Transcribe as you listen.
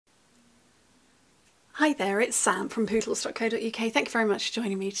Hi there, it's Sam from Pootles.co.uk. Thank you very much for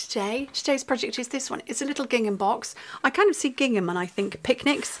joining me today. Today's project is this one. It's a little gingham box. I kind of see gingham and I think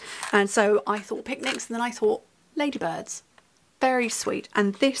picnics, and so I thought picnics and then I thought ladybirds. Very sweet.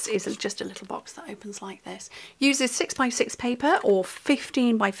 And this is just a little box that opens like this. Uses 6x6 paper, or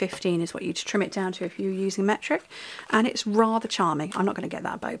 15x15 is what you'd trim it down to if you're using metric, and it's rather charming. I'm not going to get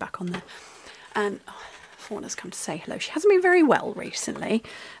that bow back on there. And Fauna's come to say hello. She hasn't been very well recently.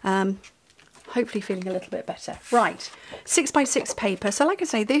 Hopefully feeling a little bit better. Right, 6x6 paper. So like I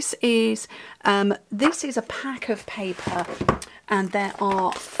say, this is a pack of paper, and there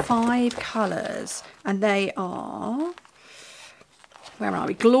are 5 colours, and they are, where are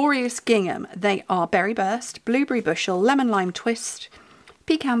we? Glorious Gingham. They are Berry Burst, Blueberry Bushel, Lemon Lime Twist,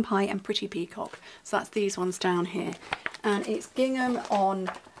 Pecan Pie, and Pretty Peacock. So that's these ones down here, and it's gingham on.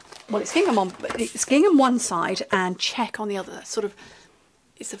 Well, it's gingham one side and check on the other. Sort of.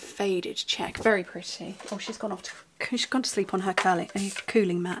 It's a faded check, very pretty. Oh, she's gone to sleep on her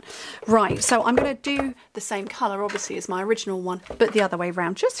cooling mat. Right, so I'm going to do the same colour, obviously, as my original one, but the other way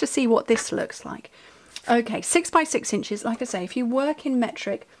around, just to see what this looks like. Okay, 6x6 inches. Like I say, if you work in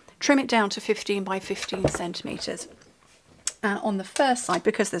metric, trim it down to 15x15 centimetres. And on the first side,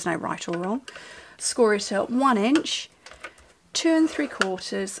 because there's no right or wrong, score it at 1 inch, 2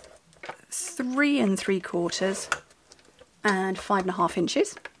 3/4, 3 3/4. and 5.5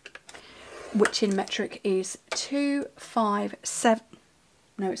 inches, which in metric is 2, 5, 7.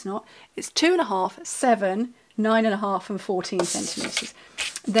 No, it's not. It's 2.5, 7, 9.5, and 14 centimetres.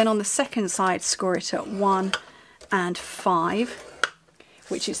 Then on the second side, score it at 1 and 5,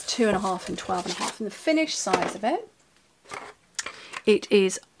 which is 2.5 and 12.5. And the finished size of it, it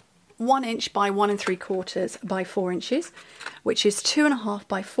is 1 inch by 1 3/4 by 4 inches, which is 2.5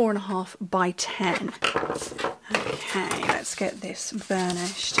 by 4.5 by 10. Okay, let's get this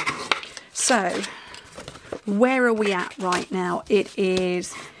burnished. So, where are we at right now? It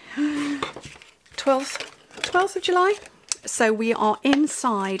is 12th of July. So we are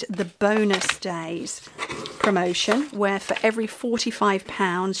inside the bonus days promotion, where for every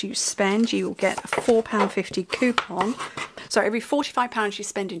 £45 you spend, you will get a £4.50 coupon. So every £45 you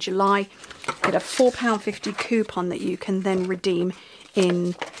spend in July, you get a £4.50 coupon that you can then redeem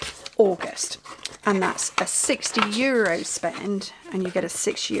in August. And that's a €60 spend, and you get a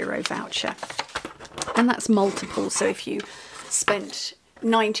 €6 voucher. And that's multiple. So if you spent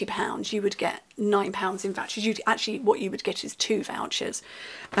 £90, you would get £9 in vouchers. What you would get is 2 vouchers.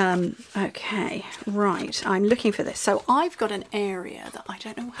 Okay, right. I'm looking for this. So I've got an area that I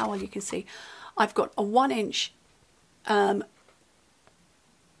don't know how well you can see. I've got a 1 inch, 1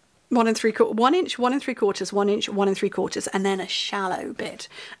 inch, 1 inch, 1 3/4, 1 inch, 1 3/4, and then a shallow bit.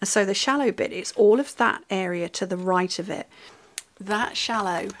 And so the shallow bit is all of that area to the right of it. That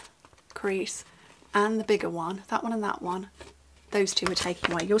shallow crease and the bigger one, that one and that one, those two are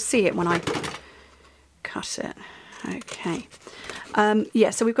taken away. You'll see it when I cut it. Okay.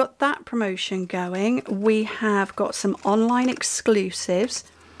 Yeah, so we've got that promotion going. We have got some online exclusives.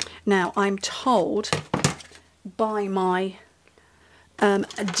 Now, I'm told by my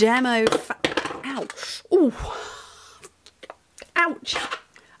demo. Ouch! Ooh! Ouch!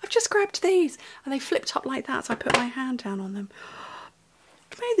 I've just grabbed these and they flipped up like that, so I put my hand down on them.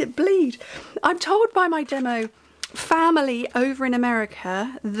 Made it bleed. I'm told by my demo family over in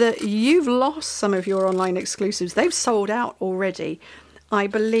America that you've lost some of your online exclusives. They've sold out already. I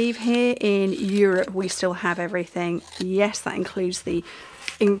believe here in Europe we still have everything. Yes, that includes the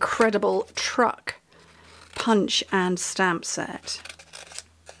incredible truck punch and stamp set.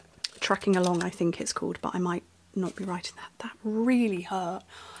 Trucking Along, I think it's called, but I might not be right in that. That really hurt.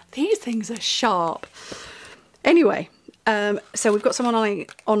 These things are sharp. Anyway, so we've got some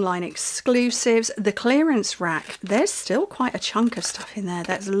online exclusives. The clearance rack, there's still quite a chunk of stuff in there.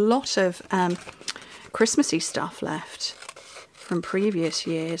 There's a lot of Christmassy stuff left from previous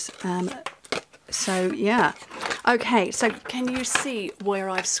years. So yeah. Okay, so can you see where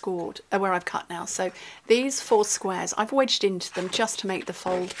I've scored, where I've cut now? So these 4 squares, I've wedged into them just to make the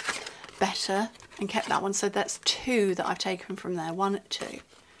fold better and kept that one. So that's 2 that I've taken from there. 1, 2.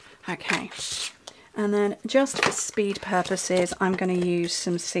 Okay. And then just for speed purposes, I'm going to use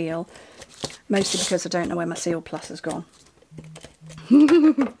some seal, mostly because I don't know where my Seal Plus has gone.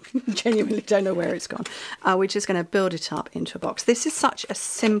 Genuinely don't know where it's gone. We're just going to build it up into a box. This is such a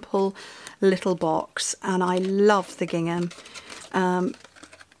simple little box, and I love the gingham.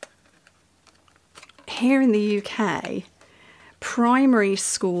 Here in the UK, primary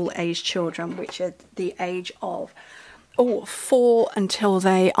school age children, which are the age of 4 until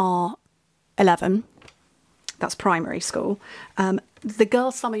they are 11, that's primary school, the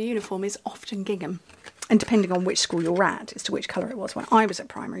girls' summer uniform is often gingham. And depending on which school you're at as to which colour it was. When I was at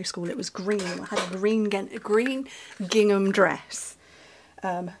primary school, it was green. I had a green gingham dress.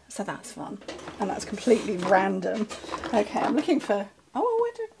 So that's fun. And that's completely random. Okay, I'm looking for... Oh,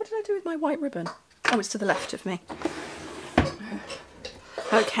 what did I do with my white ribbon? Oh, it's to the left of me.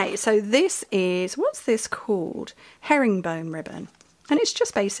 Okay, so this is... What's this called? Herringbone ribbon. And it's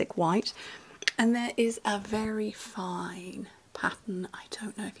just basic white. And there is a very fine pattern. I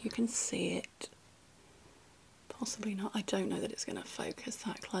don't know if you can see it. Possibly not. I don't know that it's going to focus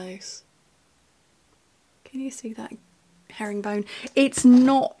that close. Can you see that herringbone? It's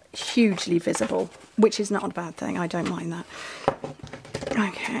not hugely visible, which is not a bad thing. I don't mind that.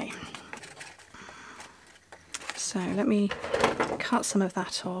 Okay. So let me cut some of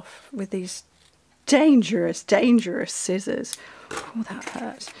that off with these dangerous, dangerous scissors. Oh, that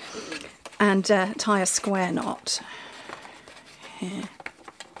hurts. And tie a square knot here.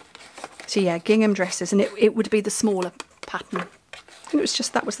 So yeah, gingham dresses, and it would be the smaller pattern. I think it was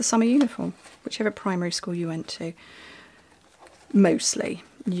just that was the summer uniform, whichever primary school you went to. Mostly,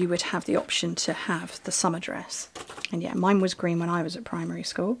 you would have the option to have the summer dress. And yeah, mine was green when I was at primary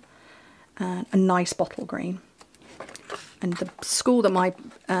school, and a nice bottle green. And the school that my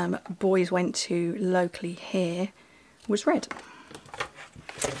boys went to locally here was red.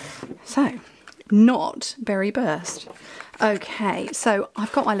 So, not berry burst. Okay, so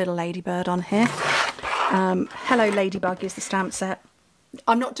I've got my little ladybird on here. Hello Ladybug is the stamp set.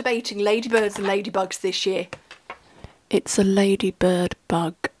 I'm not debating ladybirds and ladybugs this year. It's a ladybird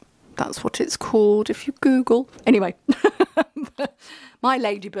bug. That's what it's called if you Google. Anyway, my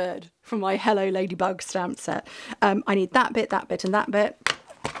ladybird from my Hello Ladybug stamp set. I need that bit, and that bit.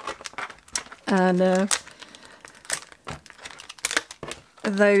 And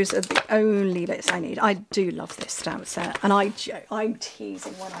those are the only bits I need. I do love this stamp set, and I'm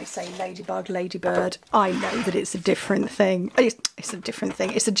teasing when I say ladybug, ladybird. I know that it's a different thing. It's a different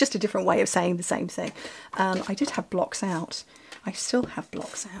thing. It's just a different way of saying the same thing. I did have blocks out. I still have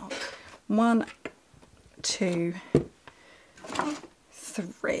blocks out. 1, 2,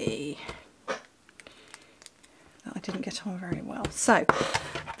 3. I didn't get on very well. So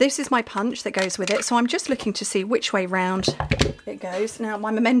this is my punch that goes with it. So I'm just looking to see which way round it goes. Now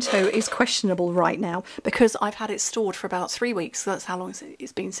my memento is questionable right now because I've had it stored for about 3 weeks. So that's how long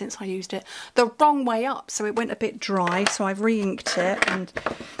it's been since I used it. The wrong way up, so it went a bit dry. So I've re-inked it, and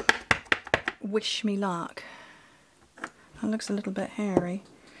wish me luck. That looks a little bit hairy.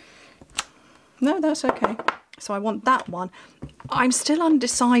 No, that's okay. So I want that one. I'm still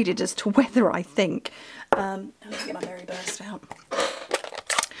undecided as to whether I think, let me get my berry burst out,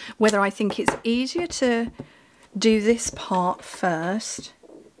 whether I think it's easier to do this part first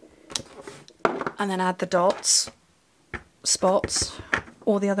and then add the dots, spots,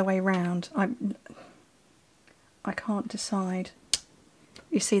 or the other way round. I can't decide.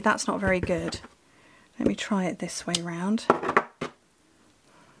 You see, that's not very good. Let me try it this way round.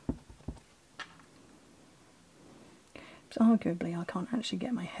 Arguably I can't actually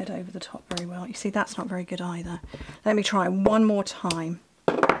get my head over the top very well. You see, that's not very good either. Let me try one more time.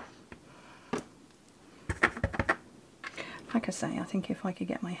 Like I say, I think if I could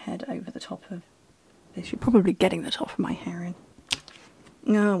get my head over the top of this, you're probably getting the top of my hair in.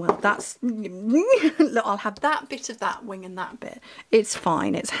 Oh well, that's... Look, I'll have that bit of that wing and that bit. It's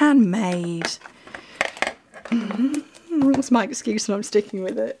fine, it's handmade. That's my excuse and I'm sticking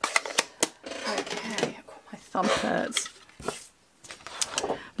with it. Okay, my thumb hurts.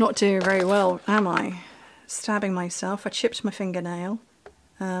 Not doing very well, am I? Stabbing myself. I chipped my fingernail.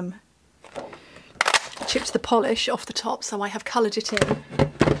 I chipped the polish off the top, so I have coloured it in.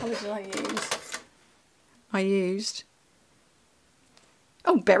 What colour did I use? I used...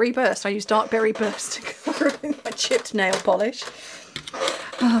 Oh, berry burst. I used dark berry burst to colour in my chipped nail polish.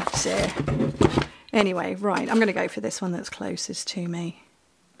 Oh dear. Anyway, right, I'm going to go for this one that's closest to me.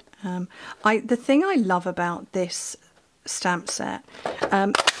 The thing I love about this stamp set,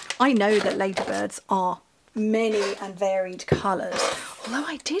 I know that ladybirds are many and varied colours, although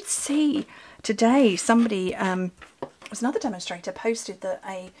I did see today somebody, it was another demonstrator, posted that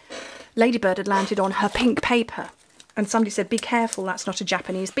a ladybird had landed on her pink paper, and somebody said, be careful, that's not a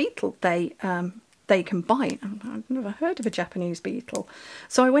Japanese beetle, they can bite. I've never heard of a Japanese beetle,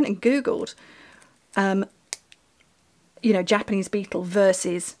 so I went and googled you know, Japanese beetle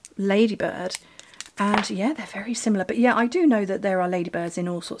versus ladybird, and yeah, they're very similar. But yeah, I do know that there are ladybirds in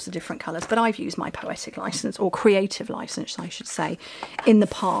all sorts of different colours, but I've used my poetic licence, or creative licence I should say, in the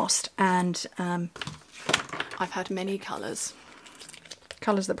past, and I've had many colours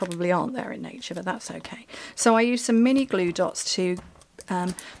that probably aren't there in nature, but that's okay. So I used some mini glue dots to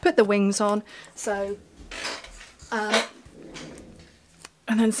put the wings on. So, and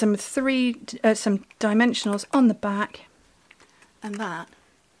then some dimensionals on the back, and that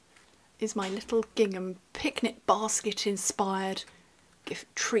is my little gingham picnic basket inspired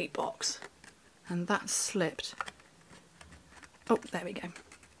gift treat box, and that's slipped. Oh, there we go.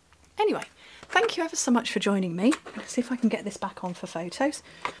 Anyway, thank you ever so much for joining me. Let's see if I can get this back on for photos.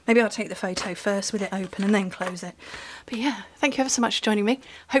 Maybe I'll take the photo first with it open and then close it. But yeah, thank you ever so much for joining me.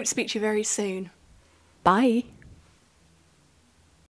 Hope to speak to you very soon. Bye.